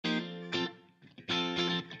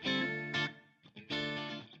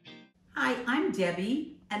Hi, I'm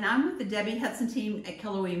Debbie, and I'm with the Debbie Hudson team at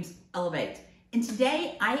Keller Williams Elevate. And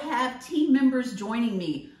today I have team members joining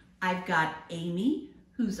me. I've got Amy,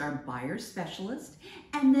 who's our buyer specialist,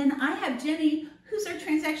 and then I have Jenny, who's our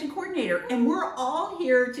transaction coordinator, and we're all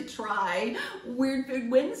here to try Weird Food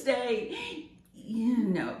Wednesday.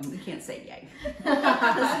 No, we can't say yay.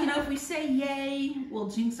 Because, you know, if we say yay, we'll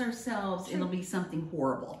jinx ourselves and it'll be something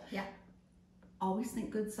horrible. Yeah. Always think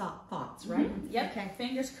good thoughts, right? Mm-hmm. Yep. Okay.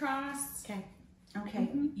 Fingers crossed. Okay. Okay.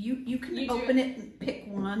 Mm-hmm. You can open it and pick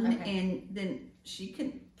one, okay. And then she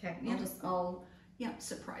can. Okay. Yeah. I'll. Yeah.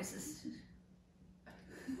 Surprises.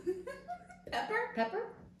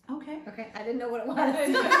 Pepper. Okay. Okay. I didn't know what it was.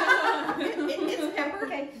 It's pepper.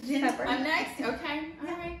 Okay. Pepper. I'm next. Okay.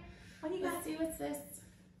 All right. What do you got? Let's see what's this.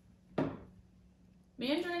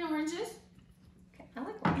 Mandarin oranges. Okay. I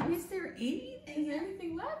like oranges. Is there anything? Is there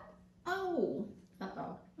anything left? Oh.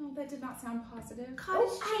 Uh-oh. Oh, that did not sound positive. Cottage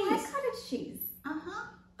cheese. I like cottage cheese. Uh-huh.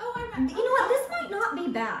 Oh, I You know what? This might not be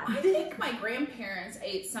bad. I think my grandparents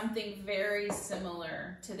ate something very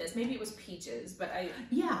similar to this. Maybe it was peaches, but I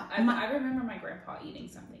remember my grandpa eating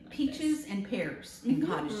something like peaches this. And pears and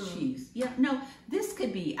cottage cheese. Yeah, no, this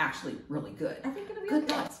could be actually really good. I think it'll be Good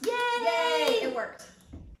okay. thoughts. Yay! Yay! It worked.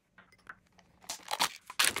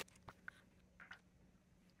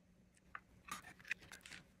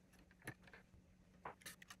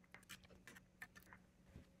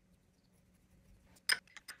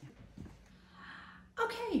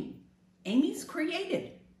 Okay, Amy's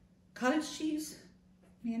created cottage cheese,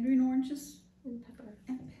 mandarin oranges, And pepper.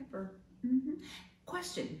 and pepper.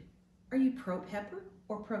 Question, are you pro pepper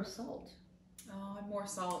or pro salt? Oh, I'm more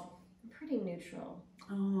salt. I'm pretty neutral.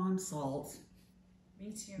 Oh, I'm salt.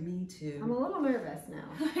 Me too. Me I'm too. a little nervous now.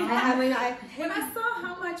 When I saw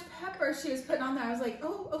how much pepper she was putting on there, I was like,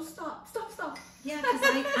 oh, stop. Yeah, because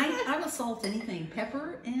I will salt anything.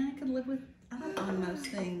 Pepper, and I could live with on most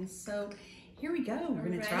things. So here we go. We're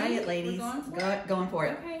going to try it, ladies. Going for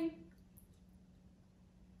it. Okay.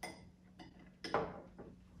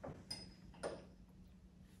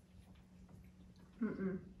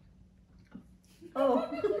 Oh,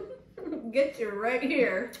 get you right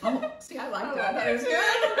here. Oh, see, I like that. That was good.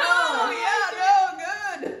 Oh,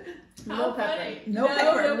 yeah, no, good. No pepper. Funny. No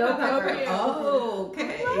pepper. No pepper. Okay. Oh,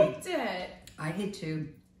 okay. I liked it. I did too.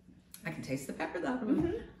 I can taste the pepper though.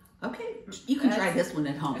 Okay, you can try this one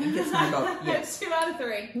at home. It gets my vote. Yes. 2 out of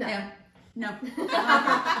 3. No. Yeah. No.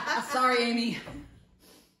 Sorry, Amy.